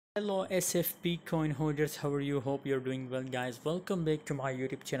Hello SFP coin holders, how are you? Hope you're doing well, guys. Welcome back to my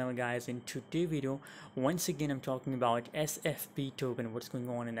YouTube channel, guys. In today's video, once again I'm talking about SFP token, what's going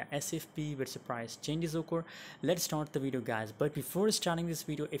on in the SFP, what's the price changes occur. Let's start the video, guys. But before starting this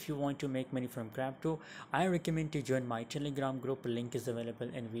video, if you want to make money from crypto, I recommend to join my Telegram group. Link is available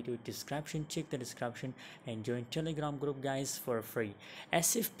in video description. Check the description and join Telegram group, guys, for free.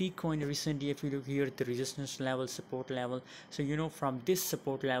 SFP coin recently, if you look here, the resistance level, support level, so from this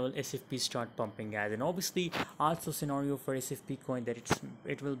support level SFP start pumping, guys. And obviously also scenario for SFP coin that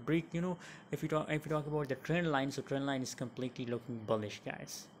it will break, if you talk about the trend line. So trend line is completely looking bullish,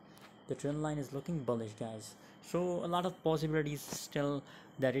 guys. The trend line is looking bullish, guys. So a lot of possibilities still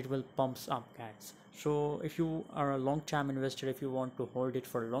that it will pumps up, guys. So if you are a long-term investor, if you want to hold it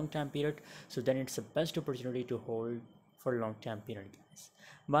for a long-term period, so then it's the best opportunity to hold for a long-term period, guys.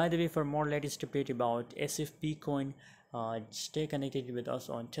 By the way, for more latest update about SFP coin, stay connected with us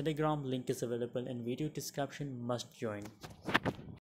on Telegram. Link is available in video description. Must join.